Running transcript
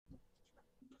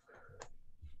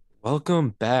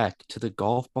Welcome back to the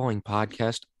Golf Balling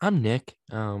Podcast. I'm Nick.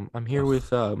 I'm here Ugh,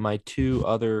 with my two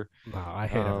other. no, I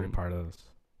hate every Um, part of this.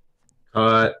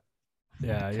 Uh,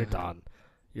 Yeah, you're God, done.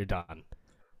 You're done.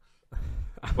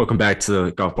 Welcome back to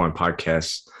the Golf Blind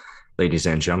Podcast, ladies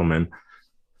and gentlemen.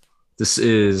 This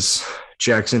is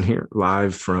Jackson here,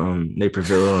 live from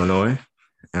Naperville, Illinois,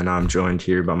 and I'm joined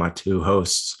here by my two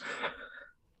hosts,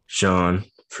 Sean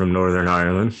from Northern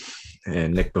Ireland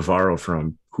and Nick Bavaro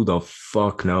from who the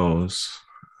fuck knows.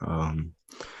 Um,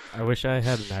 I wish I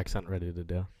had an accent ready to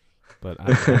do, but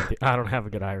I don't have a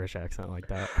good Irish accent like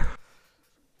that.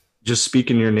 just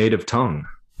speaking your native tongue.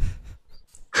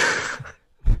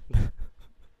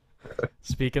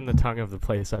 Speaking the tongue of the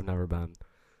place I've never been.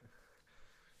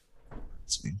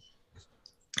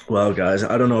 Well, guys,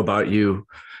 I don't know about you.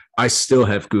 I still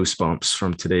have goosebumps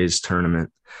from today's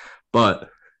tournament, but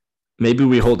maybe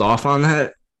we hold off on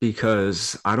that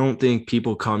because I don't think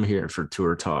people come here for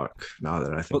tour talk now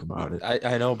that I think well, about it.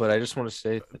 I know, but I just want to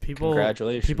say People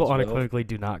congratulations, people Will. unequivocally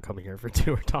do not come here for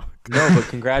tour talk. No,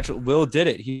 but Will did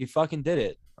it. He fucking did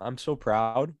it. I'm so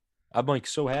proud. I'm like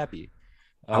so happy.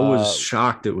 I was Uh,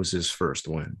 shocked it was his first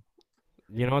win.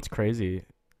 You know what's crazy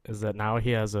is that now he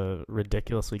has a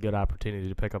ridiculously good opportunity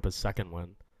to pick up his second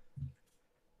win.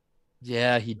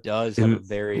 yeah, he does have a In,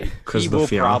 very. because He the will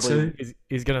fiance. probably.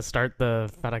 He's gonna start the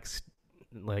FedEx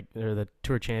or the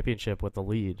Tour Championship with the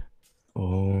lead.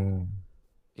 Oh,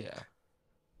 Yeah.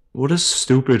 what a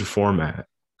stupid format.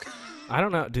 I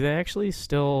don't know. Do they actually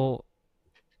still,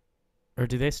 or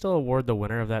do they still award the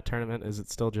winner of that tournament? Is it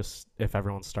still just if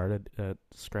everyone started at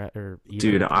scratch or even?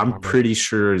 Dude, I don't I'm remember. pretty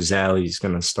sure Zally's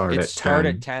gonna start It at start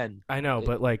 10. at 10. I know,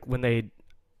 but like when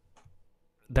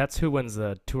that's who wins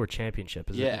the Tour Championship.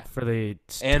 Is Yeah. it for the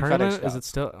And FedEx tournament? Is Cup. it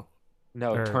still?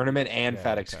 No, Or tournament and yeah,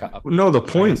 FedEx okay. Cup. No, the I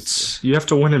guess. points. You have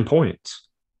to win in points.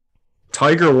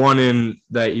 Tiger won in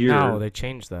that year. No, they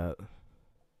changed that.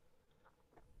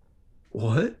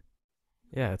 What?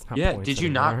 Yeah, it's not. Yeah, points did you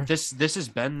anymore. not? This has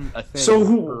been a thing So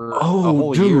who? for a Oh,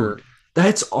 whole dude, year.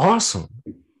 that's awesome.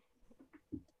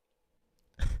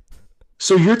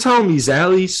 So you're telling me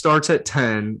Zally starts at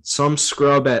 10, some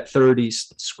scrub at 30,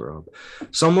 scrub.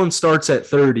 Someone starts at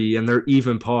 30 and they're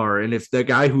even par. And if the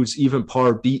guy who's even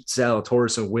par beats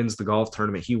Zalatoris and wins the golf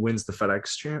tournament, he wins the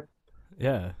FedEx champ.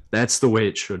 Yeah. That's the way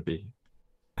it should be.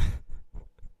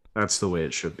 That's the way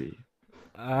it should be.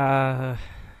 I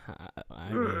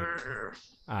mean,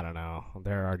 I don't know.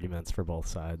 There are arguments for both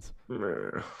sides.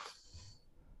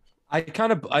 I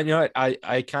kind of, I know,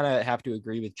 I kind of have to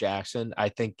agree with Jackson. I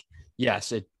think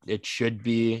yes, it should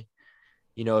be.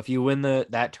 If you win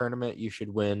that tournament, you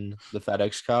should win the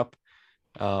FedEx Cup,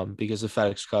 because the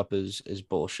FedEx Cup is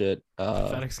bullshit.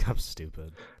 FedEx Cup's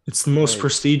stupid. It's the most Like-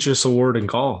 prestigious award in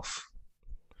golf.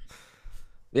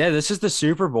 Yeah, this is the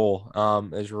Super Bowl,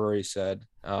 as Rory said.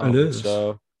 It is.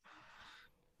 So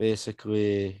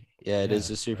basically, yeah, it is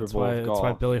the Super Bowl of That's why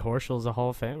golf. Billy Horschel's a Hall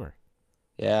of Famer.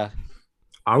 Yeah,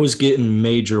 I was getting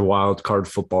major wild card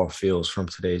football feels from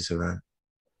today's event.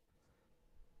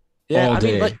 yeah. All I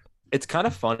mean, day. like, it's kind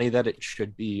of funny that it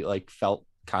should be like felt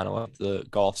kind of like the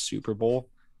golf Super Bowl,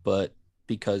 but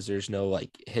because there's no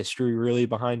like history really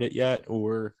behind it yet,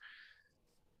 or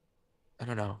I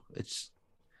don't know.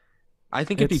 I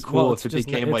think it'd be cool if it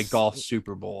became like golf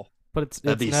Super Bowl. But it's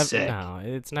That'd be never sick. no,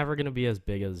 it's never gonna be as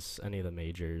big as any of the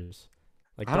majors.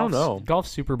 Like I don't know. Golf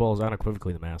Super Bowl is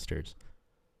unequivocally the Masters.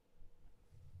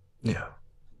 Yeah.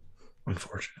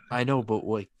 Unfortunately. I know, but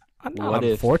like, Not What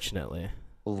if- unfortunately.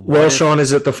 Well, Sean,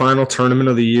 is it the final tournament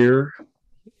of the year?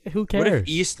 Who What cares? if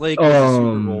East Lake was a Super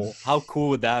Um, Bowl? How cool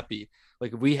would that be?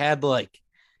 Like, if we had like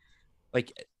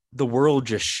the world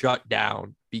just shut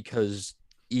down because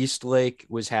East Lake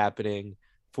was happening,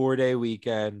 4-day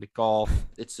weekend golf.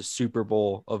 It's the Super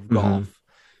Bowl of Mhm. golf.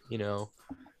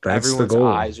 That's the Everyone's goal.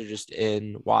 eyes are just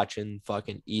in watching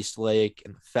fucking East Lake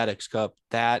and the FedEx Cup.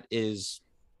 That's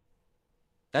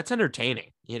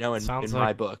entertaining, in Sounds my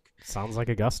like- book. Sounds like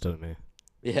Augusta to me.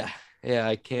 Yeah. Yeah,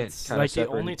 I can't It's kind of like the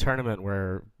separate. only tournament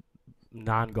where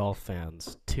non-golf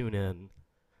fans tune in,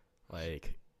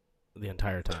 like the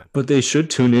entire time. But they should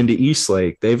tune into East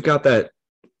Lake. They've got that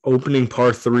opening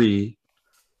par 3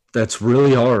 that's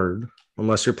really hard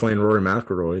unless you're playing Rory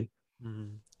McIlroy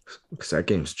Mhm. because that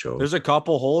game's joke. There's a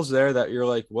couple holes there that you're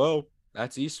like, whoa,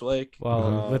 that's East Lake.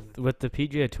 Well, with the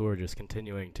PGA Tour just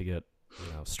continuing to get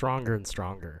stronger and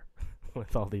stronger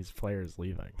with all these players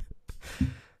leaving,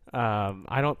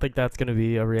 I don't think that's going to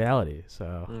be a reality.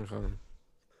 So Okay.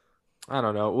 I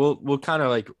don't know. We'll kind of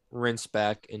like rinse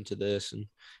back into this and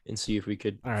see if we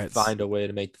could All right, find a way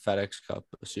to make the FedEx Cup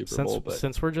a Super Bowl. But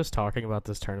since we're just talking about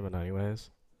this tournament anyways,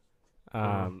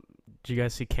 Mhm. Did you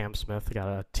guys see Cam Smith got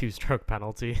a 2-stroke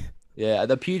penalty? Yeah,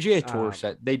 the PGA Tour Um,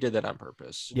 said they did that on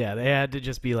purpose. Yeah, they had to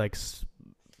just be like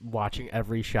watching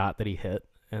every shot that he hit,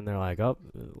 and they're like, "Oh,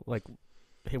 like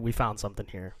hey, we found something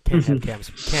here. Can't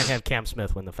have Cam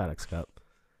Smith win the FedEx Cup."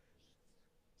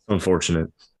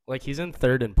 Unfortunate. Like he's in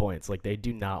third in points. Like they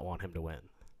do not want him to win.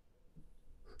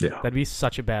 Yeah. That'd be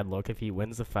such a bad look if he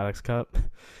wins the FedEx Cup,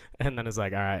 and then is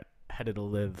like, "All right, headed to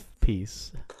live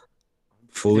peace."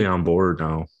 Fully on board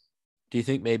now. Do you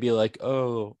think maybe like,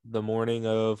 oh, the morning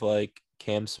of like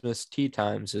Cam Smith's tee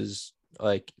times is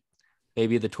like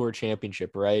maybe the Tour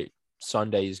Championship, right?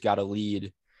 Sunday he's got a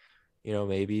lead. You know,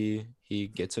 maybe he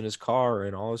gets in his car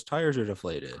and all his tires are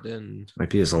deflated, and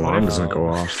Maybe his alarm doesn't go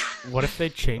off. What if they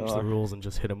change the rules and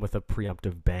just hit him with a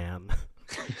preemptive ban?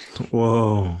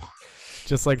 Whoa.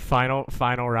 Just like final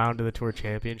round of the Tour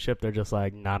Championship, they're just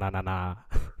like, nah.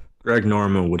 Greg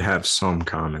Norman would have some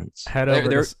comments. Head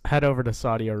over to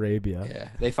Saudi Arabia. yeah,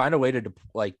 they find a way to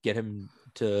like get him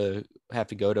to have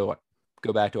to go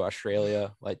back to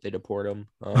Australia, like they deport him.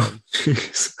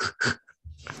 Jeez.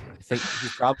 I think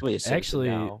he's probably a citizen Actually,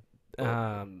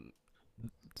 now.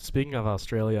 Speaking of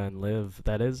Australia and Live,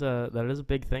 that is a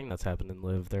big thing that's happened in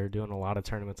Live. They're doing a lot of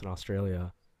tournaments in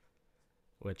Australia,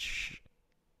 which,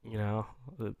 you know,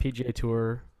 the PGA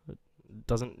Tour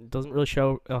doesn't really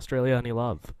show Australia any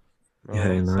love. Yeah,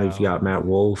 and now you've got Matt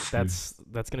Wolf. That's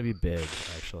gonna be big,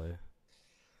 actually.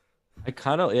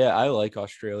 I like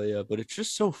Australia, but it's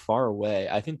just so far away.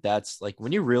 I think that's like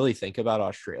when you really think about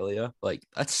Australia, like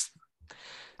that's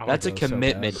I wanna a go so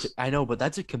commitment. bad. I know, but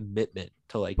that's a commitment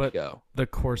to like But- go. The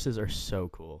courses are so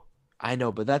cool. I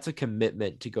know, but that's a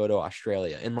commitment to go to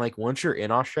Australia. And like once you're in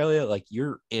Australia, like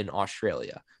you're in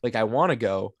Australia. Like I want to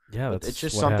go. Yeah, But that's it's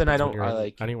just what something I happens when don't- you're I in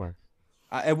like- anywhere.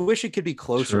 I wish it could be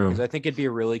closer True. because I think it'd be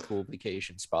a really cool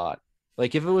vacation spot.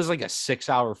 Like if it was like a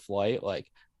 6-hour flight,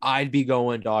 like I'd be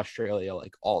going to Australia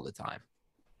like all the time.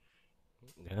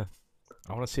 Yeah,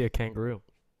 I want to see a kangaroo.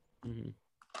 Mhm.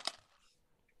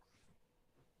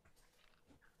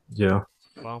 Yeah.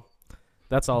 Well,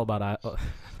 that's all about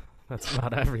that's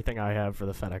about everything I have for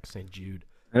the FedEx St. Jude.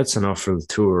 That's enough for the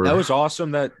tour. That was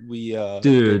awesome that we Dude.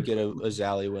 did get a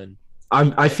Zally win.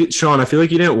 I feel, Sean, I feel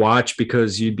like you didn't watch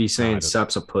because you'd be I saying didn't.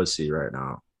 Sep's a pussy right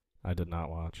now. I did not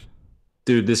watch.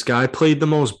 Dude, this guy played the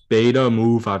most beta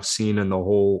move I've seen in the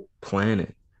whole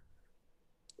planet.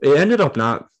 It ended up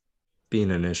not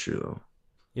being an issue though.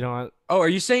 You know what? Oh, are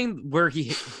you saying where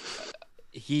he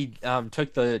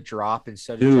took the drop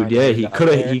instead of Dude, trying to yeah, hit he it out could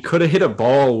have there? he could have hit a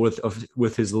ball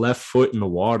with his left foot in the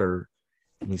water,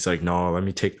 and he's like, "No, let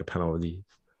me take the penalty."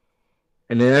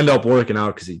 And it ended up working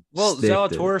out because he sticked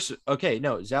it.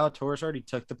 Zalatoris already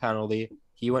took the penalty.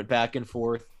 He went back and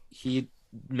forth. He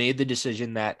made the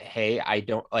decision that, hey, I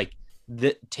don't like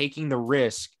taking the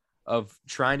risk of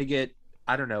trying to get,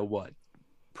 I don't know what,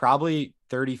 probably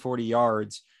 30, 40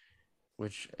 yards,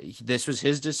 which this was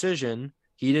his decision.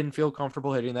 He didn't feel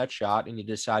comfortable hitting that shot, and he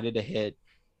decided to hit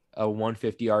a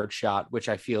 150-yard shot, which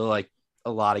I feel like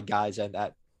a lot of guys at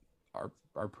that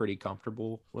are pretty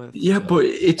comfortable with. Yeah, So, but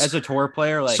it's as a tour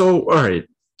player, like so. All right,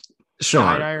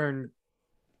 Sean. 9-iron.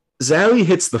 Zally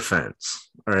hits the fence.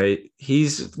 All right.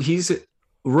 He's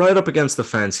right up against the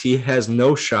fence. He has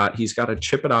no shot. He's got to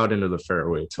chip it out into the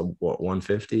fairway to what,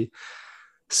 150.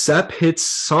 Sep hits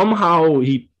somehow.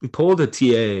 He pulled a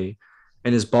TA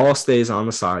and his ball stays on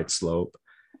the side slope.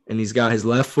 And he's got his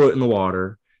left foot in the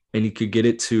water and he could get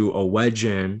it to a wedge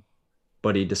in,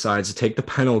 but he decides to take the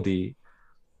penalty.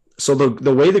 So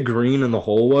the way the green and the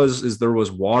hole is there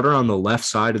was water on the left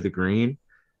side of the green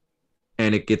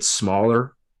and it gets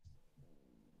smaller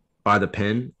by the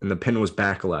pin, and the pin was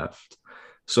back left.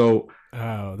 So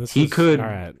he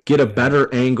could get a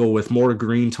better angle with more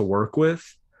green to work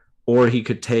with, or he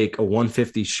could take a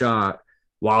 150 shot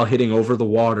while hitting over the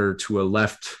water to a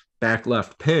back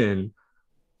left pin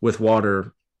with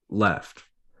water left.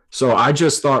 So I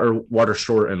just thought, or water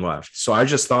short and left. So I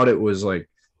just thought it was like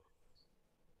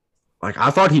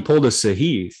I thought he pulled a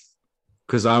Sahith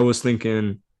because I was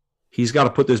thinking he's got to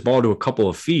put this ball to a couple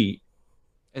of feet.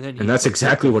 And that's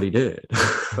exactly what he did.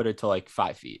 Put it to like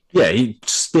 5 feet. Yeah, he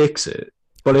sticks it.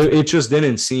 But it just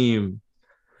didn't seem.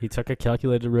 He took a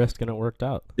calculated risk and it worked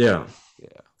out. Yeah. Yeah.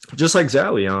 Just like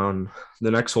Zally on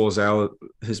the next hole,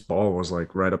 his ball was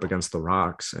like right up against the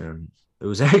rocks. And it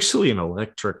was actually an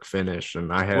electric finish.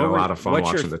 And I had a lot of fun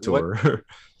watching the tour.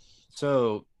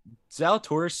 So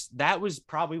Zalatoris, that was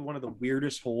probably one of the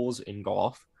weirdest holes in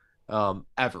golf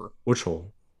ever. Which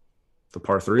hole? The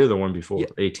par 3 or the one before? Yeah.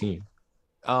 18.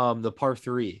 The par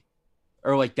 3,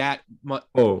 or like that.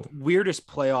 Weirdest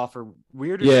playoff or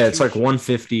weirdest. Yeah, it's like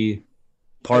 150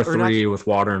 par or not- 3 with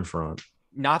water in front.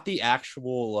 not the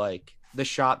actual like the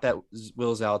shot that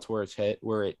Will Zalatoris hit,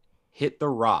 where it hit the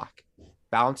rock,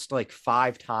 bounced like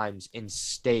 5 times and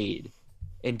stayed,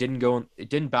 and didn't go. It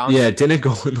didn't bounce. Yeah, it didn't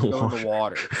go in the go water. in the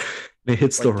water. It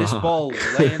hits the Like this rock. ball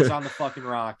lands on the fucking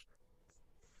rock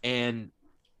and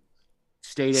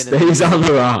stayed in. Stays on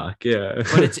the rock. Yeah,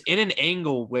 But it's in an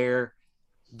angle where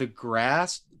the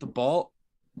grass, the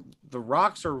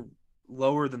rocks are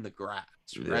lower than the grass,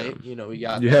 right? Yeah. You know,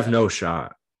 you have no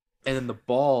shot. And then the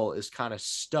ball is kind of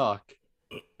stuck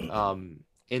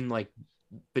in like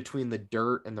between the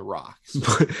dirt and the rocks.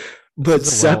 But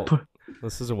Sepp,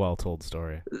 this is a well-told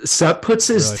story. Sepp puts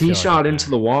his Really tee feel shot like into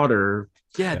the water.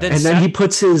 Yeah, And then he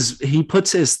puts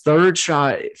his third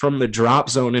shot from the drop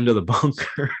zone into the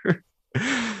bunker.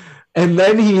 And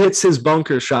then he hits his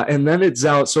bunker shot, and then it's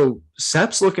out. So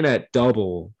Sepp's looking at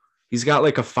double. He's got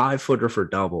like a 5-footer for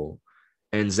double.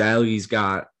 And Zally's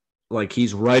got like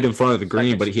he's right in front of the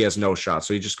green, but he has no shot.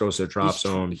 So he just goes to the drop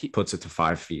zone, puts it to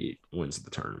 5 feet, wins the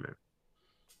tournament.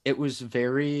 It was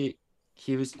really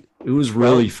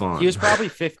fun. He was probably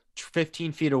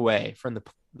 15 feet away from the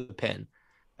pin.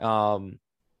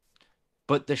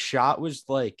 But the shot was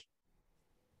like,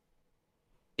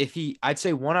 I'd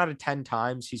say 1 out of 10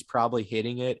 times he's probably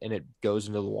hitting it and it goes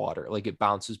into the water, like it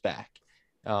bounces back.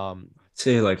 I'd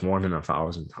say like 1 in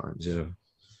 1,000 times. Yeah,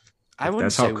 I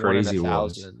wouldn't say 1 in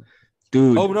 1,000,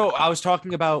 dude. Oh no, I was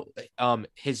talking about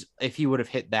if he would have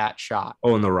hit that shot.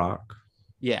 Oh, in the rock.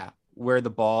 Yeah, where the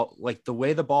ball, like the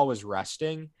way the ball was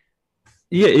resting.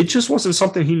 Yeah, it just wasn't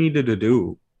something he needed to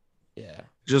do. Yeah,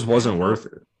 it just wasn't worth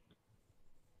it.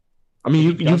 I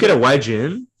mean, you get a wedge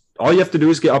in. All you have to do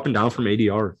is get up and down from 80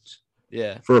 yards.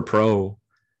 Yeah. For a pro.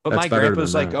 But my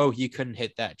grandpa's like, oh, he couldn't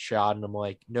hit that shot. And I'm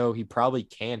like, no, he probably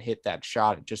can hit that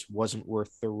shot. It just wasn't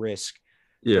worth the risk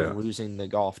of losing the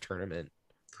golf tournament.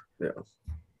 Yeah.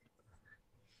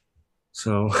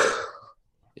 So.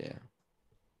 Yeah.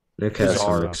 Nick has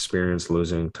some experience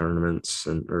losing tournaments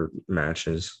or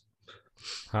matches.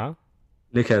 Huh?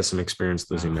 Nick has some experience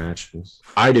losing matches.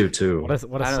 I do too.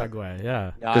 What a segue,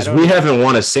 yeah. Because we haven't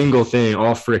won a single thing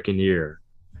all freaking year.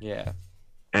 Yeah.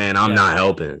 And I'm not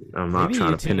helping. I'm not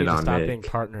trying to pin it on Nick. Nick. Being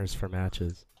partners for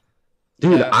matches.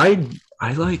 Dude, yeah. I'm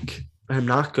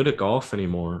not good at golf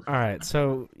anymore. All right,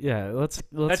 so let's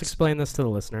explain this to the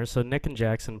listeners. So Nick and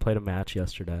Jackson played a match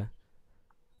yesterday.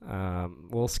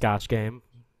 Little Scotch game,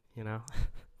 you know.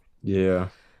 Yeah.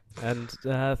 And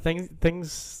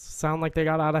things sound like they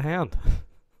got out of hand.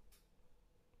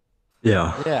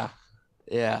 Yeah.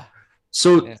 Yeah.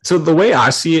 So the way I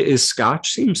see it is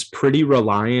Scotch seems pretty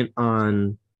reliant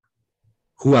on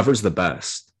whoever's the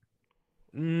best.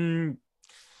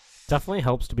 Definitely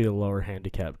helps to be the lower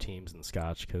handicap teams in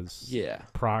Scotch because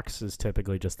Prox is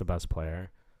typically just the best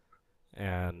player.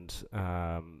 And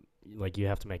like you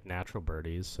have to make natural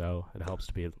birdies, so it helps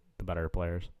to be the better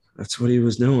players. That's what he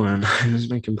was doing. He was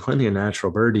making plenty of natural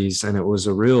birdies, and it was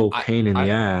a real pain in the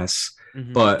ass.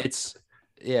 Mm-hmm. But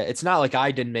it's not like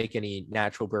I didn't make any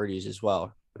natural birdies as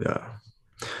well. Yeah.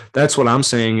 That's what I'm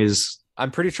saying is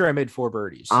I'm pretty sure I made 4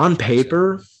 birdies. On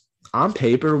paper,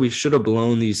 we should have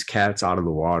blown these cats out of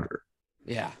the water.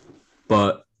 Yeah.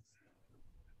 But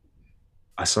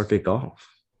I suck at golf.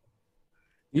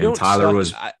 Tyler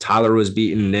was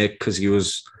beating Nick because he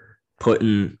was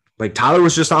putting Tyler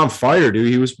was just on fire, dude.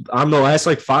 He was on the last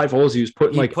 5 holes. He was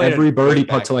putting every birdie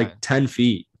putt to 10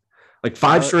 feet.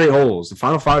 5 straight holes. The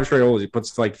final 5 straight holes, he puts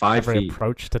 5 feet. Every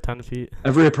approach to 10 feet.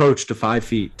 Every approach to 5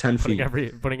 feet, 10 feet.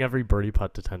 Putting every birdie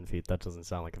putt to 10 feet. That doesn't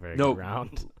sound like a very good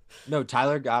round. No,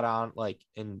 Tyler got on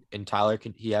and Tyler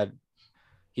he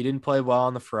didn't play well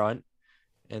on the front,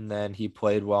 and then he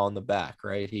played well on the back.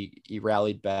 Right, he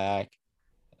rallied back,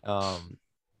 and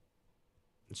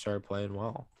started playing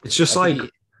well. It's just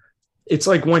it's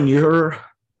like when you're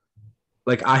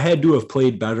I had to have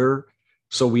played better.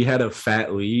 So we had a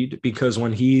fat lead because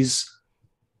when he's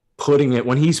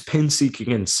pin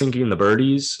seeking and sinking the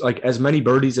birdies, as many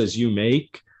birdies as you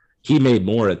make, he made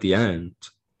more at the end.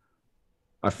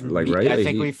 Right? I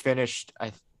think we finished.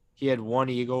 He had 1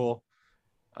 eagle,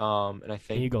 and I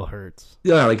think eagle hurts.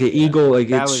 Yeah, an eagle.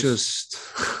 Just.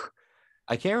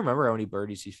 I can't remember how many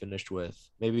birdies he finished with.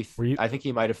 Maybe I think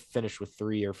he might have finished with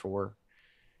 3 or 4.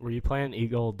 Were you playing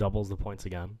eagle doubles the points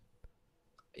again?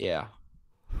 Yeah.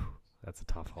 That's a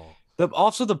tough hole.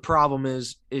 Also, the problem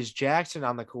is Jackson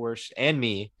on the course and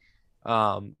me, we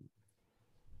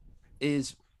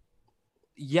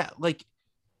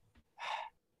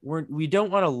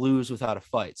don't want to lose without a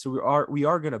fight. So we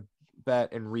are gonna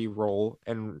bet and re-roll,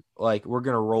 and like we're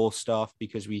gonna roll stuff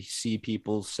because we see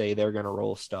people say they're gonna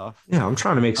roll stuff. Yeah, I'm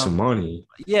trying to make some money.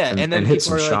 Yeah, and then hit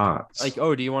people some are shots. like,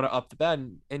 oh, do you want to up the bet?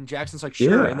 And Jackson's like,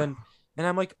 sure. Yeah. And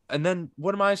I'm like, and then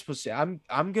what am I supposed to say?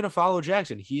 I'm gonna follow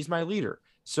Jackson. He's my leader.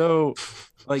 So,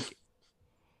 like,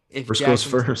 if first goes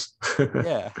Jackson's- first.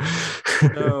 yeah.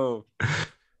 So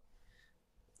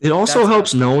it also that's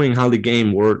helps knowing how the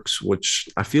game works, which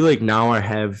I feel like now I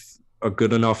have a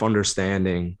good enough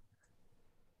understanding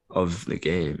of the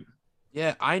game.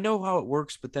 yeah, I know how it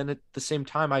works, but then at the same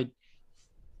time, At I'm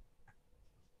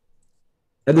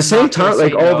the not same gonna time, say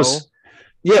like all of no. us,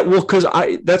 yeah, well, because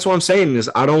that's what I'm saying is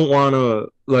I don't want to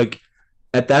like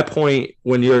at that point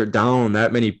when you're down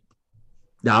that many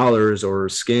dollars or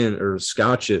skin or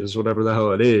scotches, whatever the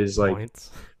hell it is, like Points.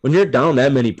 when you're down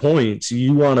that many points,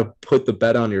 you want to put the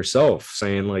bet on yourself,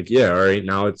 saying like, yeah, all right,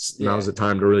 now's the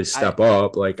time to really step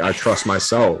up. Like I trust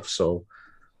myself, so.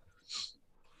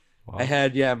 Wow. I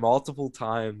had multiple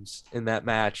times in that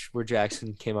match where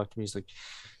Jackson came up to me. He's like,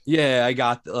 "Yeah, I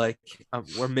got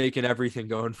we're making everything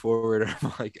going forward."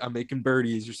 I'm like, "I'm making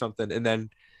birdies or something," and then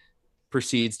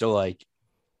proceeds to like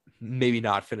maybe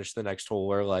not finish the next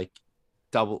hole or like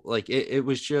double. Like it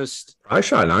was just I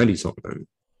shot 90 something.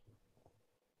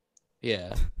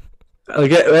 yeah.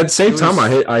 Like at the same time, I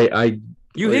hit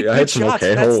good some shots.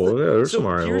 okay That's holes. the- Yeah, there's some So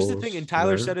alright here's the holes thing, and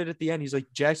Tyler there. said it at the end. He's like,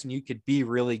 Jackson, you could be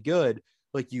really good.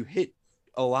 Like you hit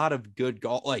a lot of good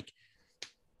golf. Like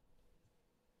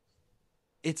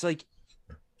it's like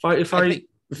If I think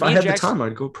had the Jackson- time,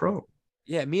 I'd go pro.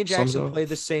 yeah, me and Sums Jackson up. play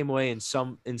the same way in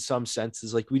some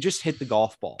senses. Like we just hit the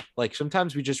golf ball. Like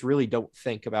sometimes we just really don't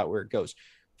think about where it goes.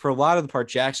 For a lot of the part,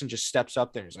 Jackson just steps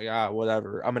up there and he's like,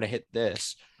 whatever, I'm gonna hit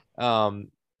this.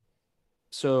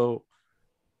 So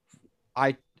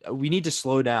we need to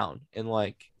slow down and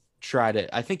like try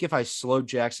to. I think if I slowed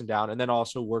Jackson down and then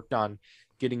also worked on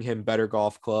getting him better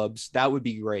golf clubs, that would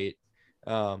be great.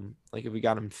 Like if we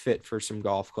got him fit for some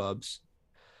golf clubs,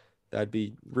 that'd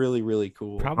be really, really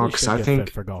cool. Probably 'cause should I get think-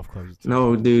 fit for golf clubs. too.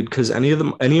 No, dude, because any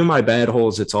of my bad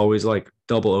holes, it's always like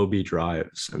double OB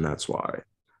drives, and that's why.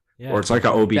 Yeah, Or it's like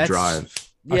an OB That's- drive.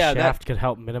 a Yeah, shaft could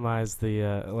help minimize the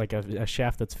a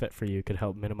shaft that's fit for you could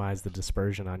help minimize the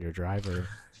dispersion on your driver.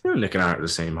 Nick and I are the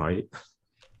same height.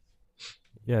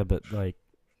 Yeah, but like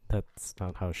that's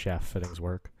not how shaft fittings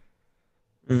work.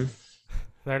 Mm.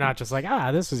 They're not just like,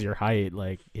 this is your height,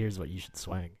 like here's what you should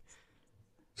swing.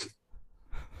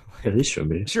 Yeah, these should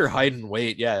be. it's your height and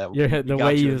weight. Yeah, The got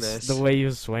way you you in this. the way you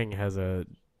swing has a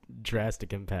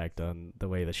drastic impact on the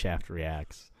way the shaft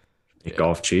reacts. Make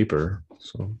golf cheaper.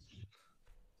 So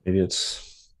maybe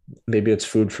it's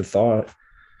food for thought.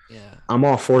 Yeah. I'm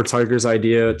all for Tiger's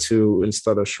idea to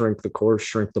instead of shrink the course,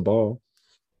 shrink the ball.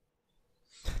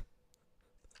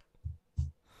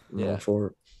 I'm all for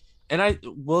it. And I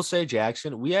will say,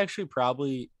 Jackson, we actually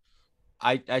probably,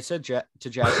 I said to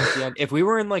Jackson at the end, if we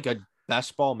were in like a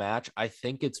best ball match, I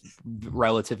think it's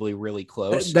relatively really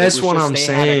close. That's It was what just I'm they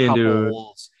had a saying, couple dude.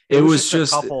 holes. It was a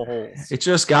just- couple holes. It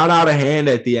just got out of hand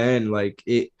at the end. Like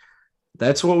it.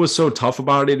 That's what was so tough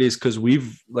about it is because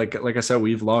we've like I said,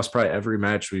 we've lost probably every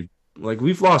match.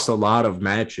 We've lost a lot of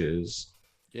matches.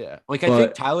 Yeah. Like I But-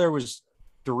 think Tyler was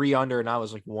 3 under and I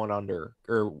was like 1 under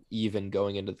or even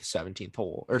going into the 17th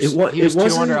hole. Or It wa- he was it 2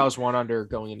 wasn't- under, I was 1 under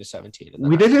going into 17. And then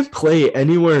We I- didn't play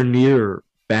anywhere near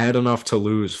bad enough to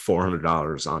lose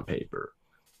 $400 on paper.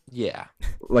 Yeah.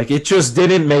 Like it just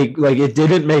didn't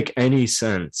make any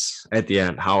sense at the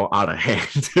end how out of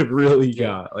hand it really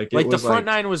got. Like Like it the was front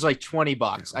nine was like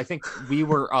 $20. I think we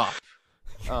were up.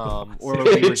 Or we were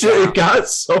it down. got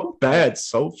so bad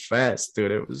so fast,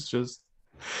 dude. It was just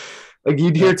like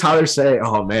you'd hear Tyler say,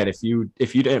 "Oh man, if you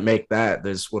didn't make that,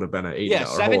 this would have been an $80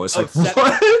 hole." It's like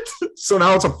what? So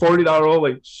now it's a $40 hole.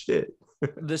 Like shit.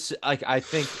 This like I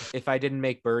think if I didn't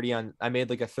make birdie I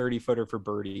made like a 30-footer for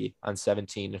birdie on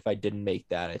 17. If I didn't make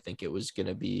that, I think it was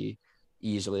gonna be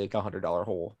easily like $100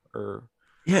 hole. Or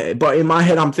Yeah, but in my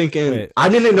head, I'm thinking Wait. I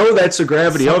didn't know that's the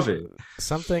gravity of it.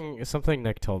 Something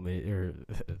Nick told me, or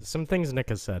some things Nick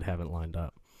has said haven't lined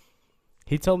up.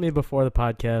 He told me before the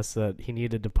podcast that he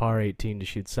needed to par 18 to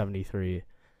shoot 73.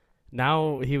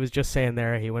 Now he was just saying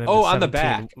there he went into on the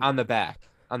 17 on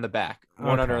the back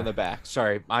 1 under Okay. on the back.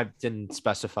 Sorry, I didn't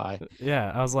specify.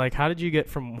 Yeah, I was like, how did you get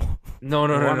from No.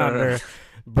 1 under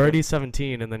birdie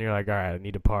 17 and then you're like, all right, I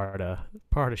need a par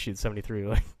to shoot 73,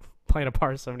 like playing a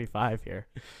par 75 here.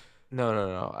 No.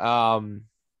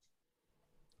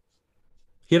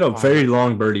 He had a very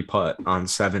long birdie putt on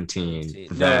 17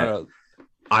 that No.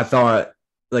 I thought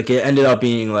like it ended up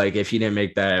being like if he didn't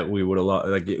make that, we would have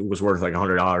like it was worth like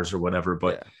 $100 or whatever.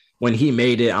 But when he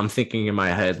made it, I'm thinking in my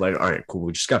head, like, all right, cool.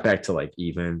 We just got back to like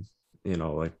even,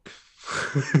 like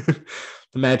the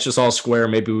match is all square.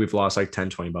 Maybe we've lost like 10,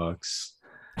 $20.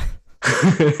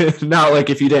 Not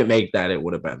like if you didn't make that, it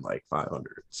would have been like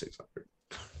 500, 600.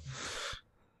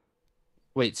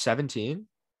 Wait, 17?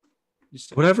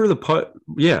 Whatever the putt.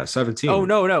 Yeah, 17. Oh,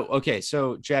 no. Okay,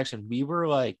 so Jackson, we were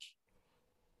like,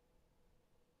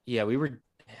 yeah, we were.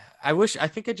 I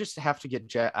think I just have to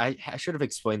get I should have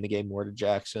explained the game more to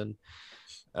Jackson.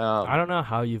 I don't know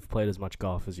how you've played as much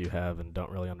golf as you have and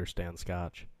don't really understand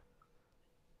Scotch.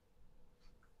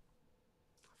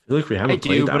 I feel like we haven't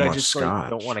played that but much I just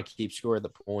Scotch. don't want to keep score of the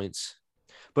points.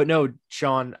 But no,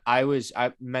 Sean, I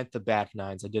meant the back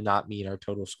nines. I did not mean our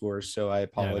total scores, so I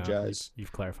apologize.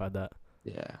 You've clarified that.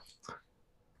 Yeah.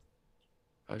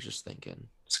 I was just thinking.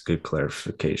 It's a good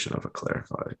clarification of a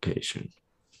clarification.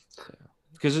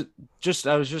 Because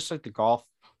I was just like the golf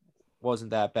wasn't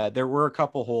that bad. There were a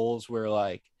couple holes where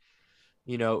like,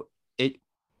 the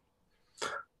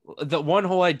one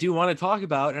hole I do want to talk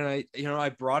about, and I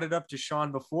brought it up to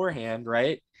Sean beforehand,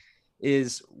 right?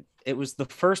 It was the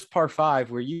first par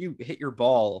 5 where you hit your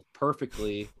ball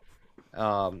perfectly.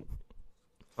 Talking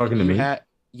to me?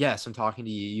 Yes, I'm talking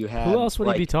to you. You had who else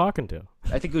would he be talking to?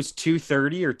 I think it was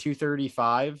 230 or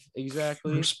 235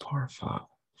 exactly. First par 5.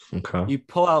 Okay. You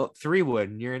pull out 3-wood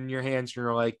and you're in your hands and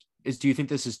you're like, do you think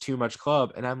this is too much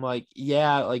club? And I'm like,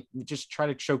 yeah, like just try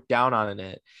to choke down on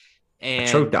it.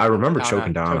 And I remember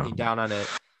choking down on it.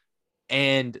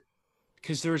 And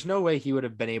because there was no way he would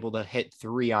have been able to hit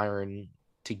 3-iron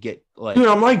to get like. Dude,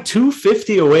 I'm like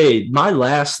 250 away. My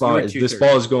last thought is this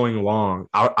ball is going long.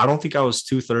 I don't think I was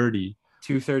 230.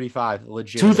 235,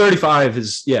 legit. 235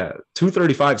 is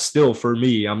 235 still for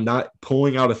me. I'm not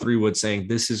pulling out a 3-wood saying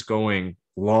this is going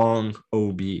long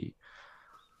OB.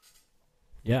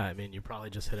 Yeah, I mean, you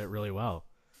probably just hit it really well.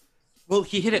 Well,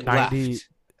 he hit it 90, left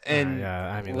and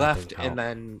left, and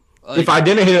then if I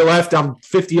didn't hit it left, I'm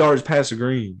 50 yards past the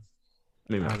green.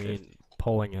 Maybe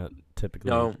pulling it typically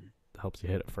helps you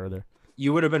hit it further.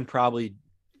 You would have been probably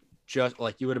just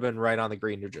like you would have been right on the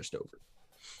green or just over.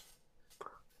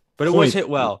 But it was hit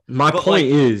well. My point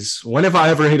is, when have I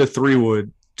ever hit a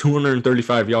 3-wood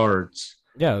 235 yards?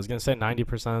 Yeah, I was gonna say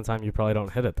 90% of the time you probably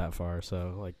don't hit it that far.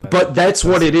 So like, but that's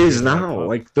what it is now.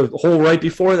 Like the hole right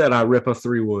before that, I rip a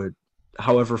 3-wood,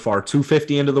 however far,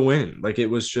 250 into the wind. Like it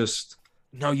was just.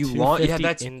 No, you launched. Yeah,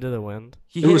 that's into the wind.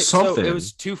 It was something. So it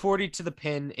was 240 to the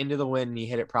pin into the wind, and he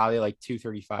hit it probably like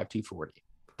 235, 240.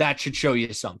 That should show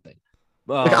you something.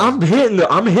 Like I'm hitting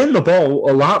the ball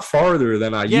a lot farther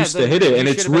than I used to hit it, and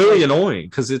it's really annoying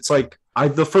because it's like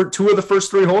two of the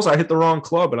first 3 holes I hit the wrong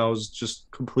club, and I was just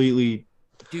completely.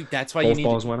 Dude, that's why you need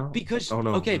balls went out. Because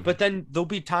okay, but then there'll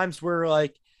be times where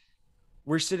like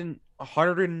we're sitting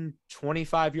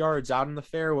 125 yards out in the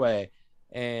fairway,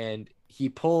 and he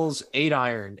pulls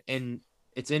 8-iron, and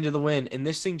it's into the wind, and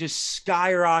this thing just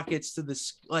skyrockets to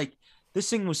this. Like this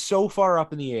thing was so far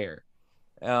up in the air,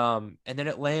 and then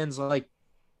it lands like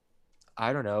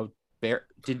I don't know.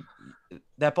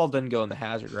 That ball didn't go in the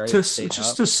hazard, right? To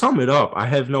sum it up, I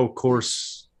have no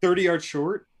course. 30 yards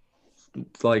short.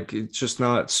 Like it's just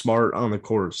not smart on the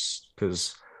course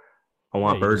because I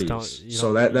want birdies.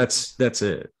 So that's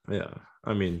it. Yeah,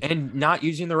 I mean, and not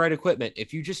using the right equipment.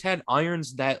 If you just had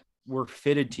irons that were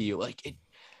fitted to you, like it.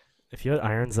 If you had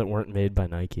irons that weren't made by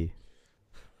Nike.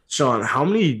 Sean, how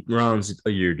many rounds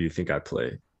a year do you think I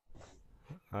play?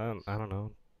 I don't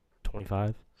know,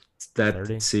 25.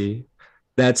 30? See,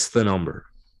 that's the number.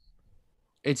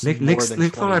 It's Nick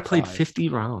thought I played 50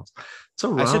 rounds.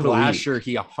 I said last year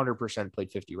he 100%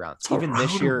 played 50 rounds. Even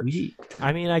this year.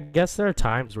 I mean, I guess there are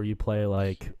times where you play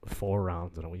like 4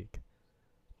 rounds in a week.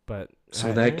 But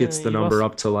so that gets the number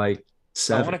up to like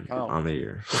 7 on the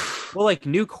year. Well, like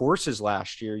new courses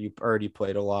last year, you already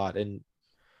played a lot. And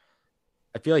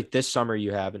I feel like this summer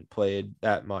you haven't played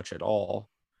that much at all.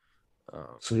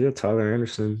 So yeah, Tyler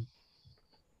Anderson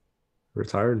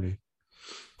retired me.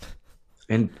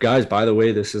 And guys, by the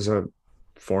way, this is a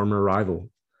former rival.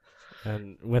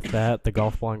 And with that, the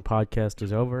Golf Balling podcast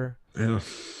is over. Yeah.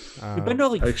 We've been to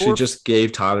like I actually just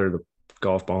gave Tyler the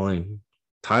golf balling.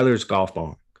 Tyler's golf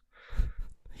balling.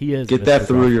 He is. Get that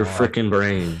through your freaking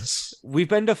brains. We've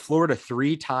been to Florida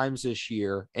 3 times this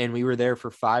year, and we were there for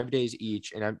 5 days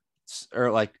each. And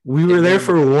we were there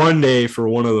for 1 day for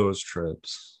one of those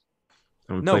trips.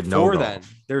 No, 4 then.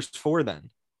 There's 4 then.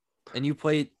 And you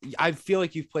played. I feel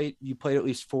like you played at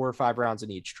least 4 or 5 rounds in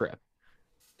each trip.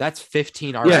 That's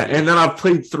 15 already. Yeah, and then I've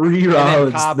played 3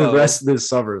 rounds the rest of this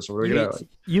summer. So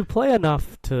you play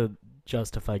enough to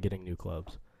justify getting new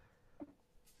clubs.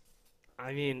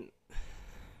 I mean,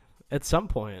 at some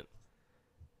point,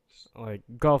 Like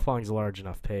Golf Long's a large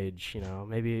enough page,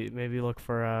 maybe look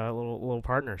for a little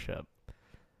partnership.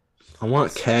 I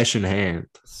want cash in hand.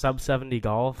 Sub 70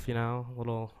 Golf,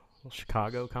 little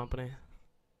Chicago company.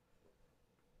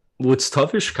 What's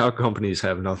tough is Chicago companies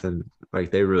have nothing, like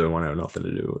they really want to have nothing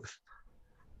to do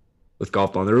with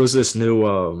Golf Ball. There was this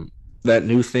new that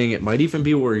new thing. It might even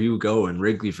be where you go in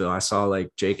Wrigleyville. I saw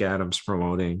like Jake Adams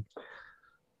promoting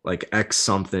like X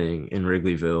something in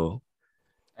Wrigleyville,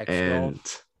 and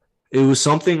it was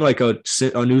something like a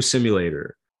new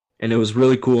simulator, and it was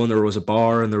really cool. And there was a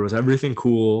bar, and there was everything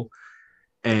cool,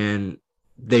 and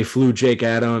they flew Jake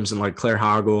Adams and like Claire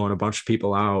Hoggle and a bunch of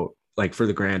people out like for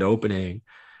the grand opening.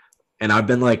 And I've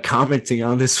been like commenting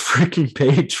on this freaking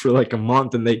page for like a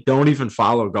month, and they don't even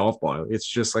follow Golf Ball. It's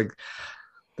just like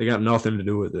they got nothing to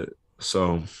do with it.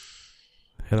 So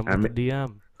hit them with the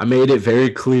DM. I made it very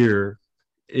clear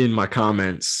in my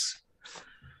comments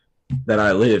that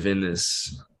I live in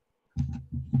this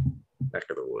neck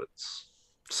of the woods.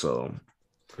 So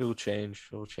it'll change.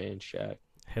 It'll change, Jack.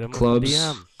 Hit them with the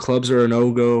DM. Clubs are a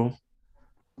no-go.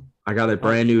 I got a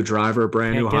brand new driver,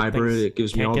 brand new hybrid. It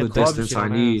gives me all the distance I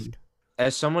need.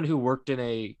 As someone who worked in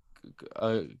a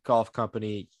golf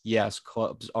company, yes,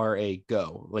 clubs are a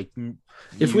go. Like,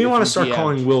 if we want to start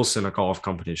calling Wilson a golf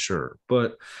company, sure.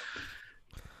 But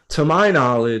to my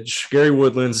knowledge, Gary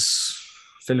Woodland's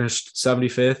finished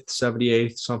 75th,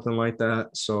 78th, something like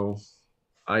that. So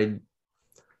I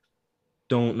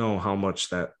don't know how much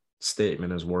that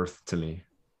statement is worth to me.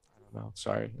 I don't know.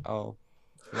 Sorry. I'll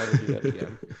never do that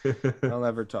again. I'll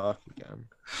never talk again.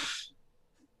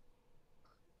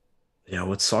 Yeah,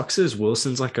 what sucks is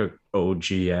Wilson's like a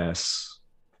OGS,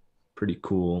 pretty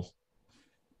cool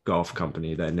golf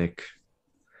company that Nick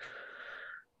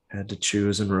had to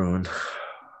choose and ruin.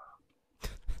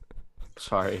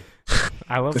 Sorry.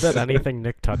 I love that anything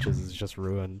Nick touches is just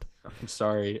ruined. I'm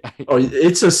sorry.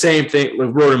 It's the same thing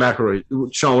with Rory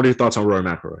McIlroy. Sean, what are your thoughts on Rory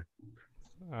McIlroy?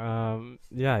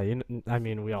 Yeah, I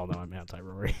mean, we all know I'm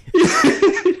anti-Rory.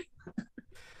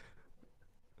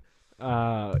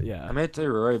 Yeah. I'm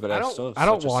anti-Rory, but I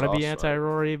don't want to be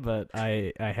anti-Rory, but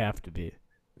I have to be.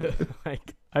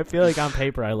 Like, I feel like on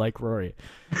paper I like Rory,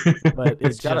 but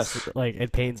it's just like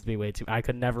it pains me way too. I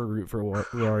could never root for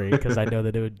Rory because I know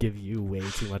that it would give you way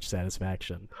too much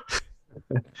satisfaction.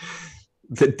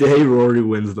 The day Rory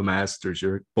wins the Masters,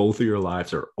 both of your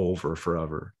lives are over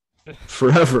forever.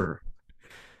 Forever.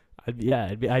 I'd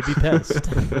be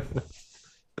pissed.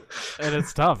 And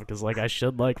it's tough because like I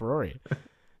should like Rory.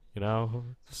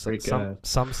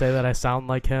 Some say that I sound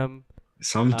like him.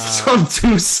 Some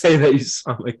do say that you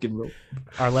sound like him.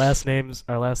 Our last names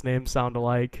sound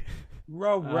alike.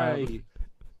 Rory.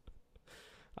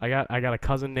 I got a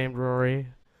cousin named Rory.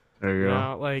 There you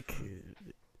go. Like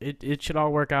it should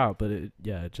all work out, but it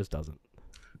just doesn't.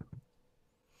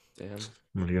 Damn.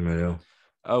 What are you gonna do?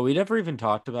 Oh, we never even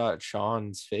talked about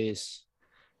Sean's face.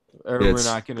 Or we're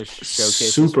not gonna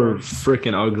showcase. Super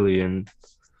freaking ugly and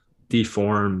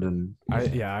deformed, and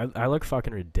I look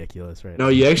fucking ridiculous right now. No,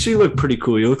 you actually look pretty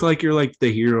cool. You look like you're like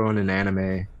the hero in an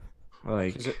anime.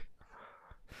 Like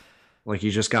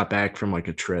you just got back from like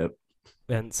a trip.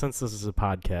 And since this is a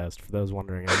podcast, for those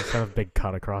wondering, I just have a big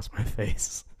cut across my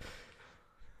face.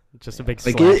 Just a big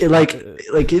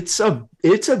it's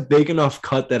a big enough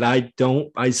cut that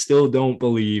I still don't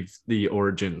believe the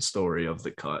origin story of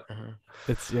the cut.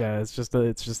 It's just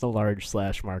a large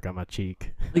slash mark on my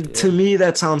cheek. To me,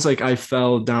 that sounds like I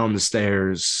fell down the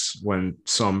stairs when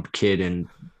some kid in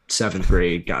 7th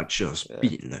grade got just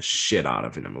beaten the shit out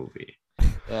of in a movie.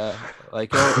 Yeah,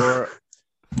 like or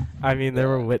I mean, there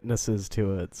were witnesses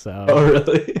to it, so. Oh,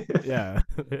 really? Yeah.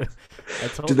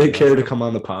 Did they care to come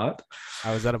on the pod?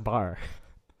 I was at a bar.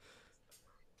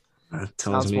 That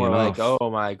tells sounds me more enough. like, oh,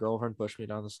 my girlfriend pushed me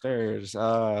down the stairs.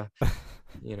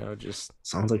 Just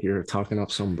sounds like you're talking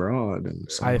up some broad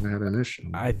and someone had an issue.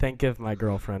 I think if my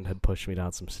girlfriend had pushed me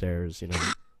down some stairs,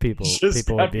 people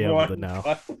would be able to know.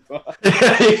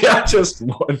 You got just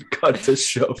one cut to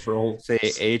show for all. Say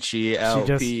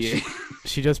HELP.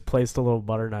 She just placed a little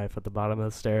butter knife at the bottom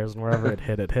of the stairs, and wherever it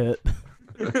hit.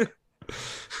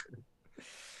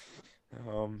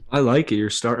 I like it. You're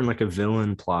starting like a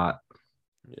villain plot.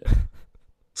 Yeah.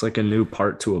 It's like a new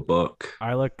part to a book.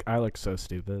 I look so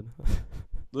stupid.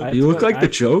 You look like the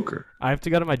Joker. I have to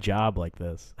go to my job like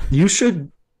this. You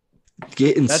should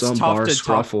get in that's some tough bar to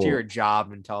scruffle. Talk to your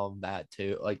job and tell them that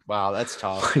too. Like, wow, that's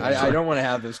tough. I don't want to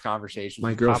have this conversation.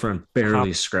 My girlfriend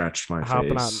barely scratched my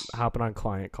face. Hopping on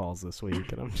client calls this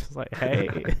week, and I'm just like, hey.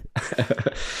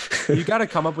 You got to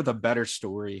come up with a better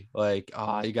story. Like,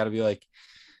 you got to be like,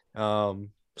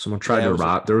 someone tried to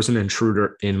rob. There was an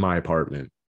intruder in my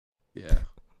apartment. Yeah.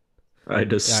 I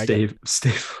just Yeah,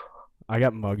 stay. I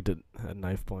got mugged at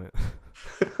knife point.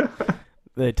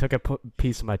 They took a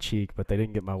piece of my cheek, but they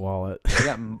didn't get my wallet.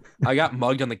 I got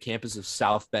mugged on the campus of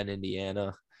South Bend,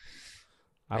 Indiana.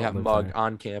 I don't got live mugged there.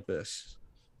 on campus.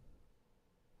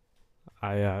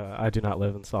 I do not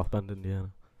live in South Bend, Indiana.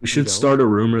 We should start a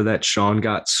rumor that Sean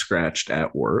got scratched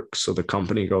at work, so the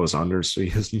company goes under, so he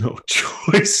has no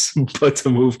choice but to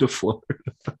move to Florida.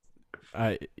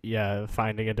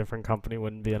 Finding a different company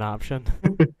wouldn't be an option.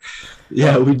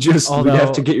 Yeah, we have to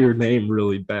Although- get your name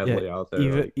really badly out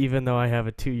there. Even though I have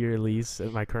a 2-year lease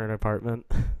in my current apartment.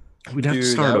 We'd have to Dude,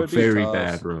 start that a would be very tough.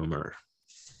 bad rumor,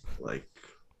 like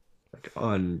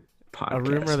on podcast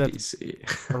rumor that-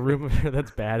 PC. A rumor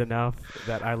that's bad enough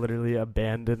that I literally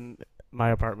abandoned my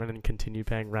apartment and continue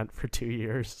paying rent for 2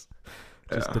 years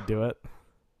just to do it.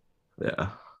 Yeah.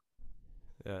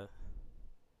 Yeah.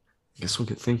 Guess we'll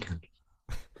get thinking.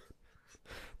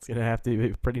 It's gonna have to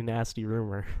be a pretty nasty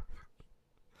rumor.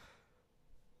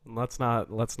 Let's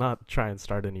not try and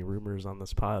start any rumors on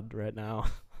this pod right now.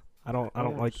 I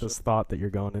don't like this thought that you're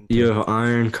going into. You have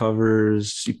iron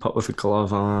covers. You put with a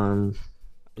glove on.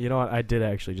 You know what? I did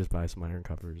actually just buy some iron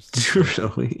covers.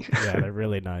 Really? Yeah, they're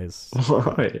really nice.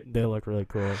 Why? They look really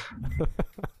cool.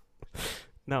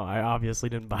 No, I obviously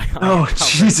didn't buy iron Oh, covers.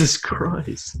 Jesus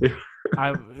Christ.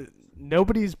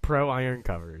 Nobody's pro iron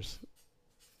covers.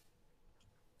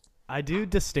 I do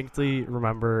distinctly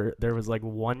remember there was like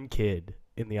one kid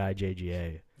in the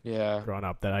IJGA Yeah. growing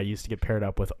up that I used to get paired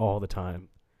up with all the time.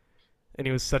 And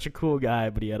he was such a cool guy,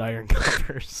 but he had iron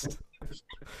covers.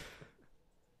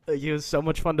 Like, he was so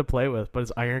much fun to play with, but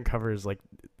his iron covers, like,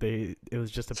 it was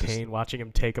just a pain watching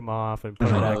him take them off and put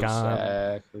it back on.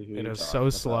 Exactly who And it you're was so talking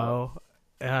about. slow.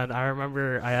 And I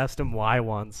remember I asked him why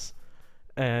once,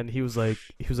 and he was like,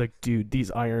 dude,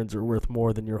 these irons are worth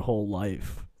more than your whole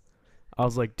life. I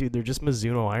was like, dude, they're just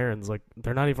Mizuno irons. Like,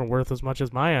 they're not even worth as much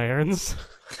as my irons.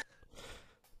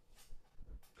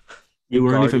 You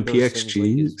weren't even Guarded those things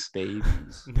like his PXGs?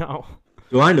 babies. No.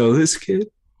 Do I know this kid?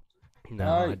 No,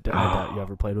 I doubt you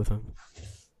ever played with him.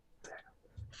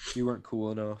 You weren't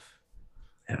cool enough.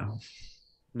 Yeah.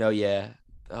 No, yeah.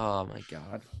 Oh my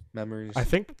god. Memories. I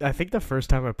think the first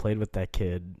time I played with that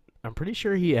kid, I'm pretty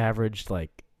sure he averaged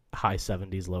like high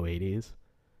 70s, low 80s.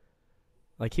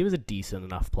 Like, he was a decent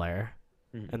enough player.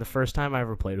 Mhm. And the first time I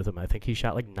ever played with him, I think he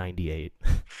shot like 98.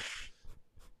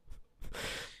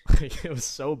 Like, it was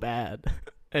so bad.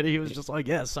 And he was just like,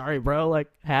 yeah, sorry, bro. Like,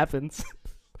 happens.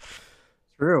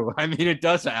 True. I mean, it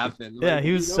does happen. Yeah, Like,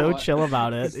 he was you know so what? chill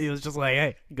about it. He was just like,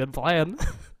 hey, good plan.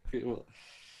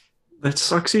 That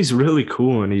sucks. He's really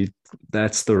cool, and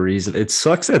that's the reason. It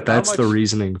sucks that that's the much-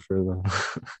 reasoning for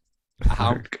the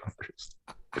How- iron covers.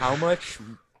 How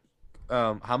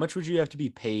much would you have to be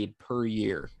paid per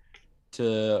year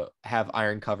to have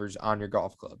iron covers on your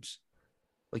golf clubs?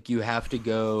 Like, you have to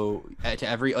go to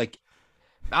every, like,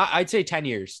 I'd say 10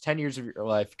 years of your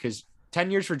life, because 10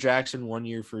 years for Jackson, 1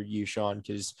 year for you, Sean,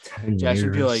 because 10 Jackson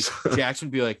would be like,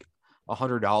 years.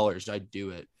 $100. I'd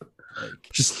do it. Like,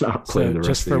 Just not playing So the rest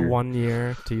just of for the year. 1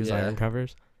 year to use Yeah. iron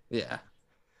covers? yeah.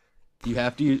 You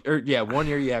have to use, 1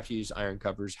 year you have to use iron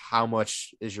covers. How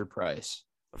much is your price?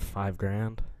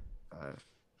 $5,000.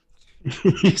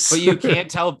 But you can't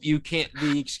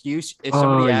the excuse if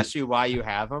somebody Oh, asks you why you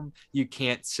have them, you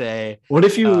can't say, What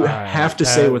if you Uh, have to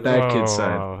say what that kid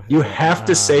said? whoa. You have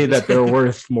to say that they're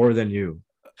worth more than you.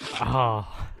 Oh,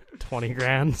 20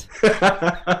 grand.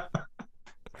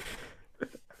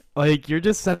 Like, you're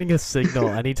just sending a signal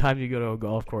anytime you go to a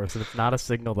golf course, and it's not a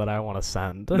signal that I want to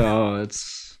send. No,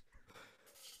 it's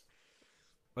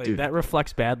Like, dude. that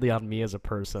reflects badly on me as a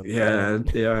person. yeah,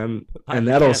 and I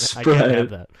that'll I can't have spread.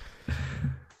 that.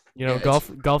 You know, Yeah, it's-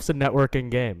 golf's a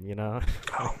networking game. You know,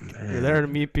 Oh you're man, there to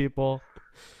meet people.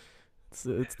 It's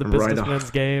the Right businessman's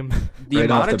off- game. the right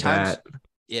amount off the of times, bat.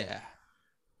 yeah.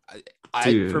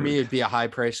 Dude. For me, it'd be a high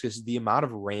price because the amount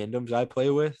of randoms I play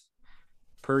with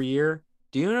per year.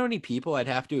 Do you know how many people I'd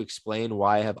have to explain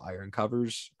why I have iron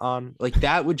covers on? Like,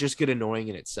 that would just get annoying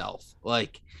in itself.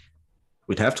 Like,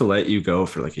 We'd have to let you go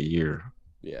for like a year.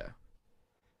 yeah.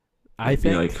 I Be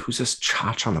think. like, who's this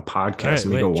chotch on the podcast? Alright,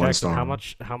 and we wait, go one Jackson,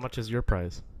 star. how much is your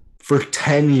price? For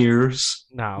 10 years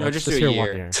No, No, let's just just do a hear 1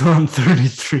 year. year. till I'm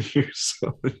 33 years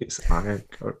old. These iron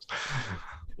covers.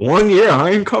 1 year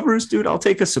iron covers, dude. I'll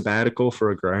take a sabbatical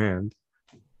for $1,000.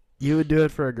 You would do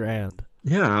it for $1,000.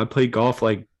 Yeah, I played golf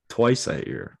like twice that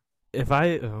year.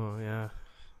 Oh yeah.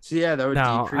 So, yeah, that would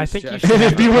No, decrease. I think you Jackson's should And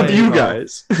it'd be with play you golf.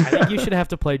 guys. I think you should have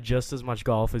to play just as much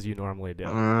golf as you normally do.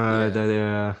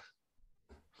 Yeah.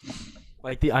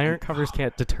 Like, the iron covers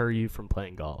can't deter you from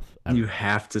playing golf. ever. You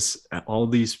have to all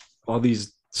these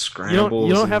scrambles.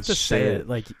 You don't and have to say shit. it.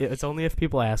 Like it's only if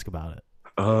people ask about it.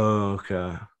 Oh,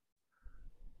 okay.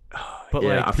 But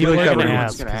Yeah, like I feel people like are gonna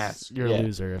everyone's ask. gonna 'cause ask. You're Yeah. a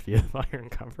loser if you have iron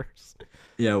covers.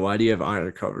 Yeah, why do you have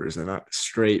iron covers and not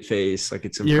straight face like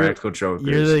it's You're- Impractical Jokers?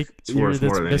 You're It's worth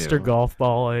this more than Mr. you. Golf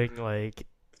balling. Like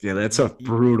Yeah, that's a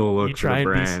brutal look for the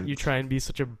brand. you try and be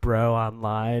such a bro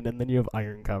online, and then you have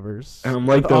iron covers. And I'm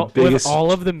like with the biggest, with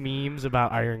all of the memes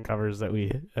about iron covers that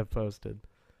we have posted.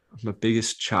 I'm the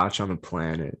biggest chotch on the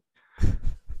planet. Yeah,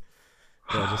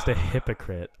 just a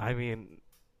hypocrite. I mean,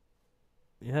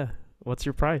 yeah. What's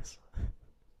your price?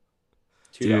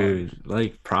 $2. Dude,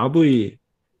 like probably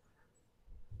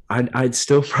I'd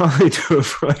still probably do it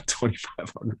for like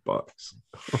 $2,500.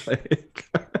 Like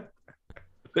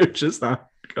they're just not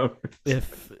covered.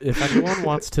 If anyone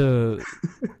wants to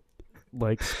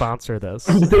like sponsor this,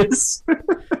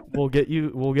 we'll get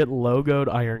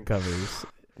logoed iron covers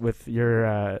with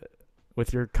your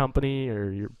company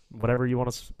or your whatever you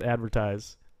want to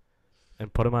advertise,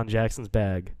 and put them on Jackson's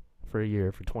bag for a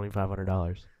year for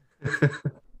 $2,500.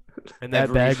 And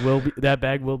that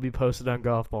bag will be posted on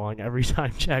Golf Balling every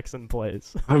time Jackson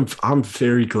plays. I'm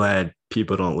very glad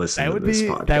people don't listen to this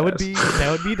podcast. That would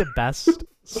be the best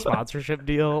sponsorship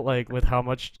deal, like with how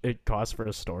much it costs for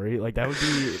a story. Like that would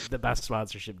be the best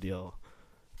sponsorship deal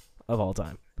of all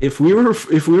time. If we were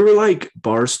like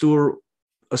Barstool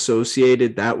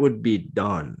associated, that would be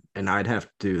done, and I'd have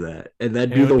to do that, and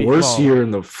that'd be the worst year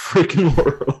in the freaking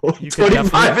world.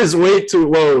 25 is way too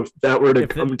low if that were to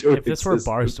come to if this were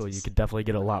Barstool, you could definitely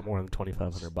get a lot more than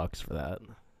 $2,500 for that.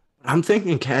 I'm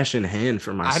thinking cash in hand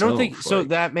for myself. I don't think so.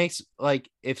 That makes like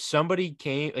if somebody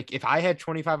came, like if I had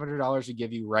 $2,500 to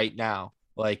give you right now,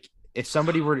 like if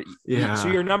somebody were to, so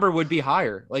your number would be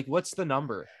higher. Like what's the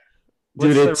number?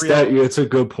 Dude, it's a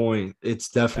good point. It's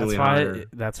definitely higher.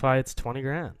 That's why it's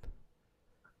 $20,000.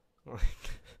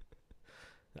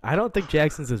 I don't think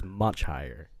Jackson's is much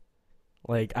higher.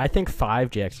 Like I think 5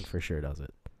 Jackson for sure does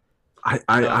it.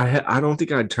 I don't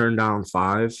think I'd turn down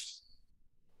 5.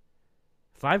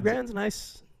 $5,000's a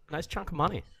nice chunk of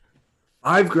money.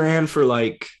 $5,000 for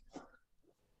like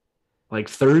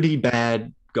 30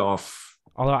 bad golf.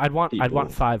 Although I'd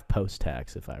want 5 post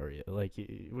tax if I were you. Like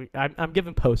I'm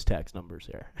giving post tax numbers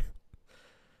here.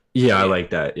 Yeah, I like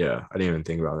that. Yeah, I didn't even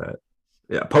think about that.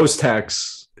 Yeah, post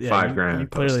tax $5,000. You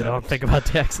clearly don't think about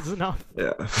taxes enough.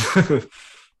 Yeah.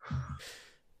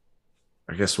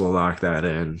 I guess we'll lock that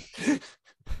in.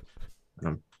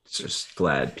 I'm just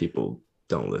glad people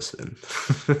don't listen.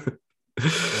 Yeah.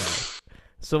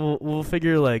 So we'll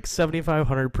figure like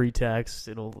 $7,500 pre-tax.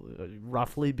 It'll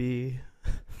roughly be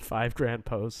 $5,000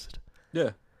 post.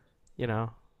 Yeah. You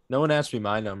know. No one asked me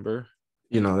my number.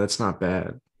 That's not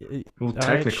bad. Well,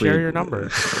 technically, share your number.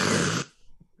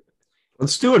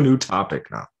 Let's do a new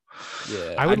topic now.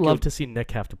 Yeah. I would love to see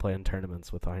Nick have to play in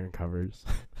tournaments with iron covers.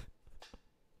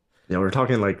 Yeah, we're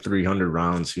talking like 300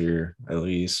 rounds here at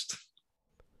least.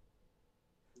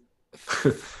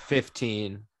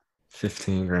 15.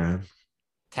 $15,000.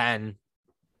 10.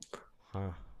 Huh.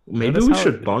 Maybe we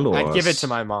should bundle. I'd give it to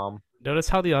my mom. Notice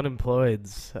how the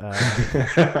unemployed's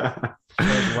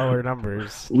lower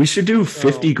numbers. We should do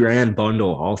 $50,000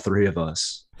 bundle, all 3 of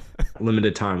us.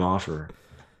 Limited time offer.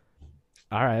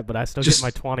 All right, but I still get my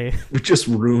 20. We just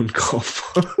ruined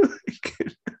golf.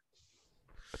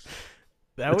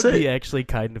 That would be actually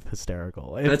kind of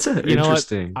hysterical. That's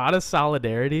interesting. Out of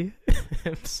solidarity,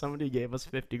 if somebody gave us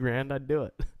 $50,000, I'd do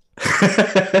it.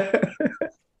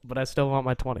 But I still want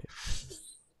my 20.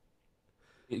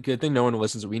 Good thing no one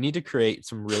listens. We need to create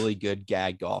some really good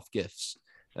gag golf gifts.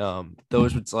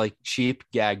 Those would like cheap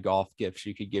gag golf gifts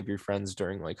you could give your friends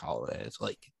during like holidays.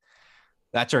 Like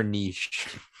that's our niche.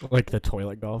 Like the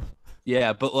toilet golf.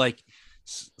 Yeah, but like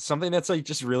something that's like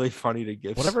just really funny to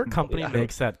give. Whatever company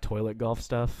makes that toilet golf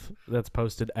stuff that's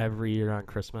posted every year on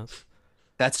Christmas.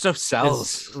 That stuff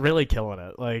sells. It's really killing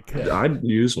it. Like I'd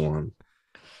use one.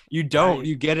 You don't.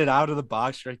 You get it out of the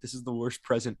box. You're like, this is the worst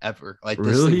present ever. Like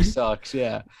this Really? thing sucks.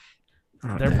 Yeah.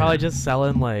 They're probably just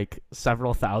selling like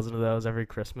several thousand of those every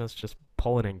Christmas, just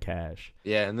pulling in cash.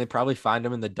 Yeah, and they probably find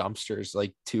them in the dumpsters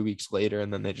like 2 weeks later,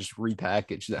 and then they just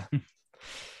repackage them.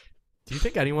 Do you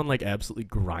think anyone like absolutely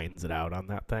grinds it out on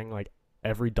that thing? Like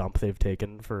every dump they've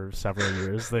taken for several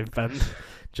years, they've been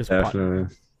just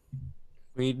definitely.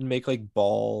 We need to make like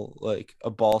a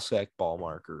ball sack ball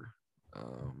marker,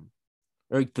 or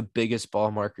like the biggest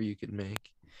ball marker you could make.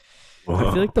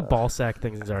 I feel like the ball sack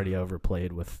thing is already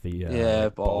overplayed with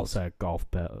the ball sack golf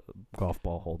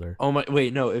ball holder. Oh my!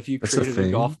 Wait, no. If you created a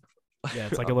golf, yeah,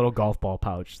 it's like a little golf ball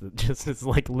pouch that just is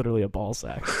like literally a ball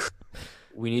sack.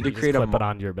 We need to You create just clip it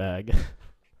on your bag.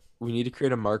 We need to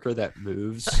create a marker that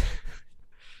moves.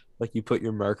 Like you put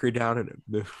your marker down and it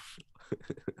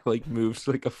moves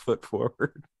like a foot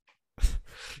forward.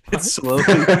 It's slowly.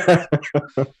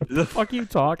 The fuck are you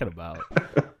talking about?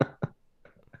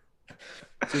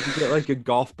 So if you get like a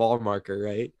golf ball marker,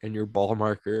 right, and your ball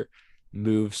marker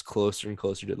moves closer and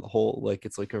closer to the hole, like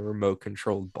it's like a remote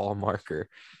controlled ball marker.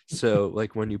 So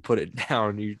like when you put it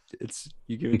down, you give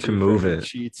You it to can your move friend who it.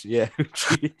 cheats. Yeah, who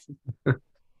cheats.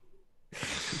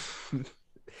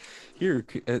 Here,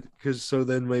 because so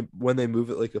then when they move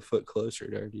it like a foot closer,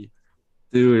 Darby.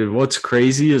 Dude, what's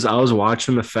crazy is I was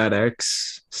watching the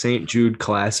FedEx St. Jude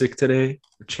Classic today,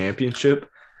 championship,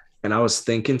 and I was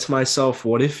thinking to myself,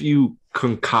 what if you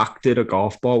concocted a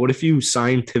golf ball? What if you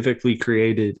scientifically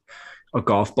created a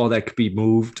golf ball that could be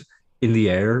moved in the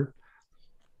air?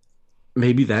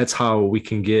 Maybe that's how we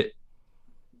can get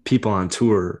people on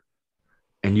tour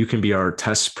and you can be our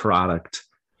test product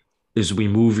is we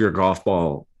move your golf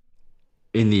ball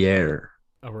in the air.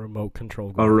 A remote control.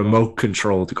 A golf ball. remote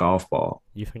controlled golf ball.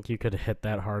 You think you could hit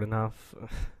that hard enough?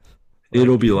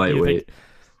 It'll be you lightweight.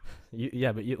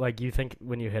 But you think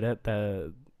when you hit it,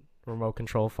 the remote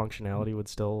control functionality would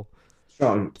still.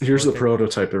 Here's the Okay.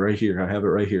 prototype right here. I have it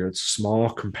right here. It's small,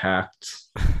 compact,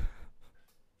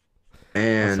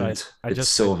 and I it's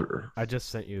just silver. I just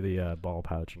sent you the ball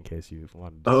pouch in case you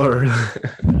wanted. Oh, really?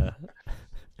 Yeah.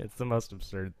 It's the most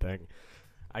absurd thing.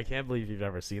 I can't believe you've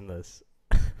ever seen this.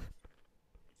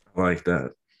 I like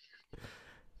that.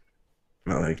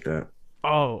 I like that.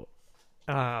 Oh,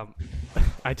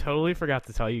 I totally forgot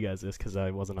to tell you guys this because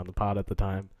I wasn't on the pod at the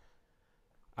time.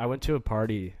 I went to a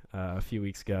party a few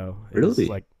weeks ago. Really?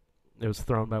 It was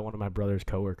thrown by one of my brother's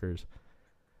coworkers,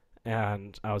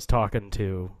 and I was talking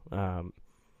to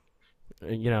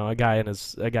a guy in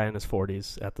his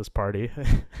 40s at this party.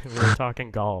 We were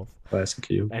talking golf, Classic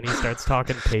you. and he starts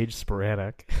talking Paige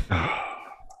Sporadic.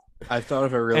 I thought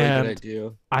of a really And- good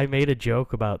idea. I made a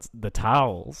joke about the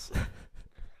towels,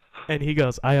 and he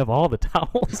goes, "I have all the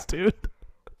towels, dude."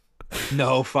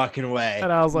 No fucking way.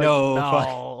 And I was like, No "No."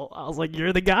 fuck- I was like,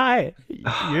 "You're the guy.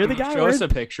 You're the guy." Show us a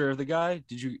wearing-" picture of the guy.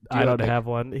 Did you? I don't have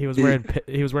one. He was wearing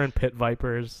pit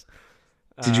vipers.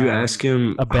 Did you ask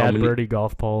him a how bad many? birdie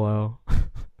golf polo?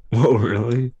 Whoa,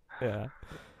 really? Yeah.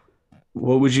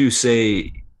 What would you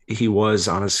say he was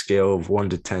on a scale of 1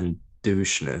 to 10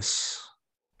 doucheness?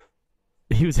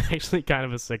 He was actually kind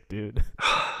of a sick dude.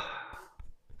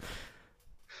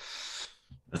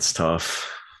 That's tough.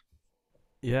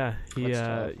 Yeah, he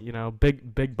That's tough.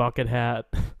 big bucket hat.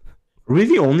 Are we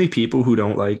the only people who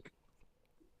don't like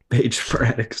Paige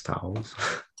Sporadic's towels?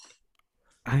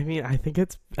 I mean, I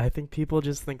think people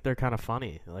just think they're kind of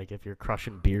funny. Like if you're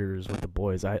crushing beers with the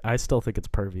boys, I still think it's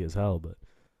pervy as hell, but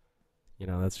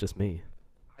that's just me.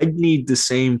 I'd need the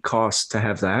same cost to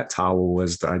have that towel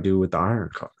as I do with the iron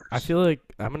covers. I feel like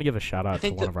I'm gonna give a shout out to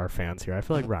think one that- of our fans here. I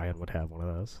feel like Ryan would have one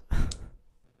of those.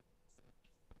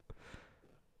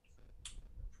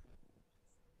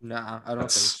 Nah, I don't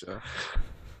That's- think so.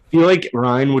 I feel like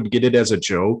Ryan would get it as a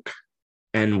joke,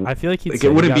 and I feel like he'd like say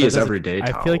it he wouldn't got be it his as a- everyday I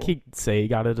towel. feel like he'd say he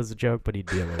got it as a joke, but he'd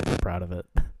be a little bit proud of it.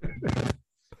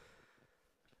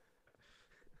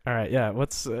 All right, yeah.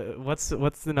 What's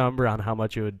the number on how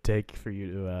much it would take for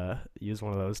you to use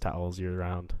one of those towels year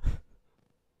round?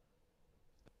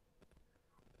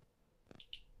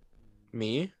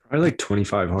 Me? Probably like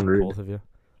 2,500, Both of you,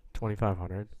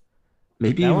 2,500.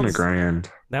 maybe That even one's- $1,000.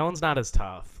 That one's not as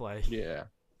tough. Like Yeah.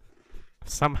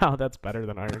 somehow that's better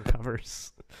than iron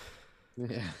covers.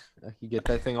 Yeah. You get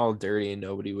that thing all dirty and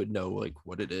nobody would know like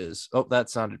what it is. Oh, that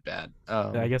sounded bad.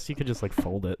 I guess you could just like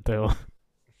fold it too.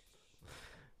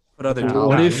 Put other Nah, towels.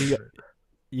 What nah, if-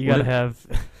 you what gotta if-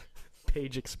 have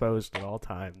Page exposed at all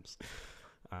times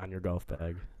on your golf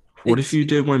bag? What if you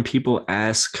did when people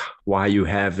ask why you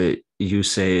have it, you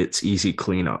say it's easy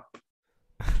cleanup?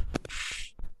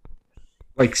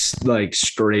 Like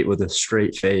straight with a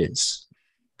straight face.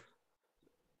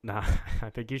 Nah, I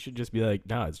think you should just be like,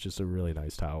 no, it's just a really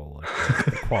nice towel. Like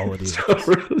the quality. It's of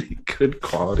a really good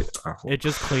quality towel. It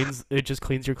just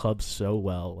cleans your club so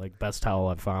well. Like best towel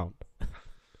I've found.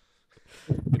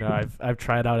 I've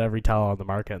tried out every towel on the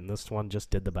market, and this one just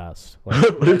did the best.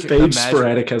 Like, What if Paige Imagine-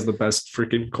 Sporadic has the best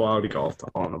freaking quality golf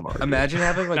towel on the market? Imagine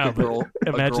having like no, a but girl. a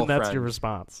imagine that's your girlfriend.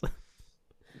 response.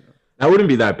 That wouldn't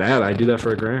be that bad. I'd do that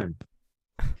for $1,000.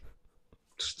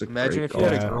 Just a Imagine great if you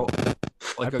had golf a girl, towel.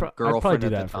 like I'd a probably girlfriend do at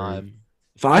the that for- time.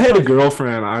 If I had a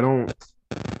girlfriend, I don't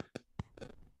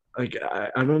like.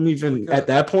 I don't even at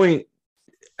that point.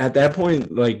 At that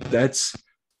point, like that's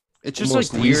It's just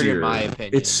almost like weird easier. in my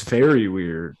opinion. It's very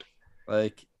weird.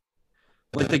 like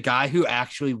the guy who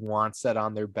actually wants that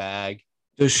on their bag.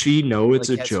 Does she know it's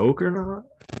Like, a has- joke or not?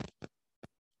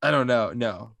 I don't know.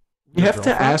 No, We Your have to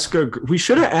girlfriend? ask her. We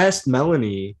should have asked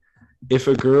Melanie if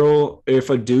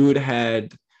a dude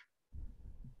had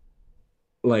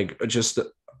like just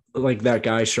like that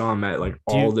guy Sean met, like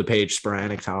Do you- all the Paige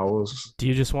sporadic towels. Do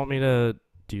you just want me to?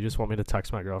 Do you just want me to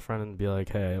text my girlfriend and be like,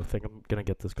 "Hey, I think I'm gonna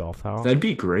get this golf towel." That'd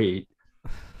be great.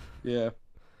 Yeah.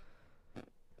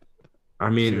 I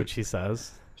See mean, what she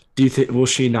says. do you think will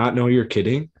she not know you're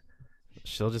kidding?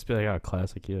 She'll just be like, "Oh,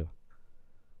 classic you."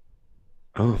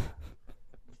 Oh,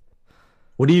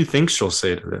 what do you think she'll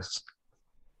say to this?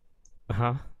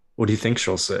 Huh? What do you think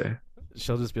she'll say?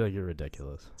 She'll just be like, "You're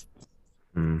ridiculous."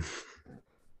 Hmm.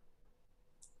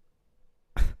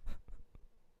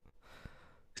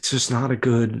 It's just not a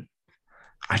good.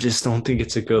 I just don't think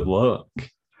it's a good look.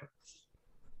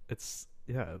 It's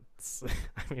yeah. It's.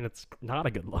 I mean, it's not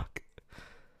a good look.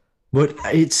 But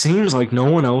it seems like no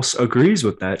one else agrees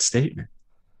with that statement.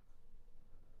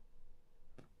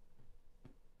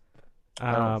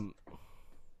 Um.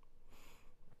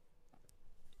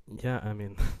 Yeah, I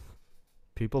mean,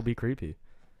 people be creepy.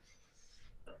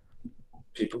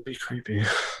 People be creepy.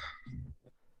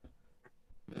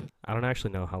 I don't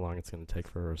actually know how long it's gonna take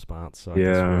for a response, so I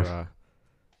Yeah. guess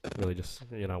we're really just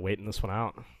waiting this one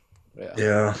out. Yeah.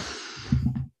 Yeah.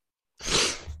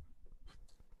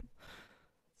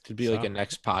 Could be like So- a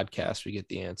next podcast we get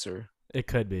the answer. It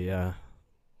could be, yeah.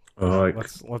 Like,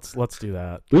 Let's do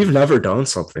that. we've never done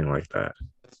something like that.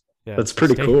 Yeah, That's so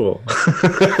pretty stay- cool.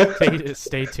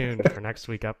 Stay tuned for next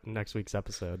week's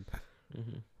episode.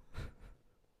 Mm-hmm.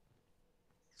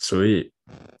 Sweet.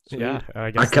 Yeah, I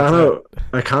I guess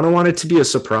that's kind of want it to be a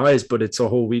surprise, but it's a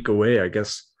whole week away. I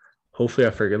guess. Hopefully,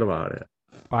 I forget about it.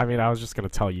 I mean, I was just gonna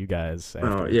tell you guys.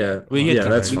 Oh after. yeah, We get yeah, to-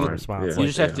 that's we get- fine. response. You Yeah,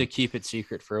 just have yeah. to keep it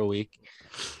secret for a week.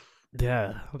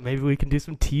 Yeah, maybe we can do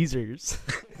some teasers.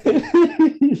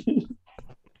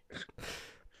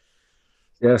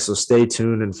 Yeah, so stay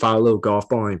tuned and follow Golf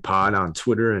Balling Pod on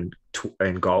Twitter and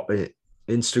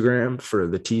Instagram for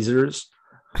the teasers.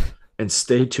 And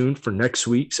stay tuned for next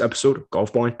week's episode of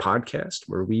Golf Balling Podcast,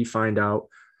 where we find out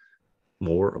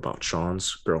more about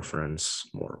Sean's girlfriend's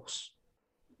morals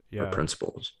or Yeah,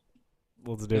 principles.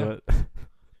 let's do Yeah. it.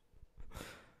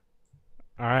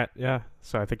 All right, yeah.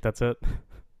 So I think that's it.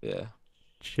 Yeah.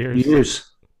 Cheers.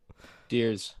 Cheers.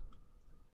 Deers.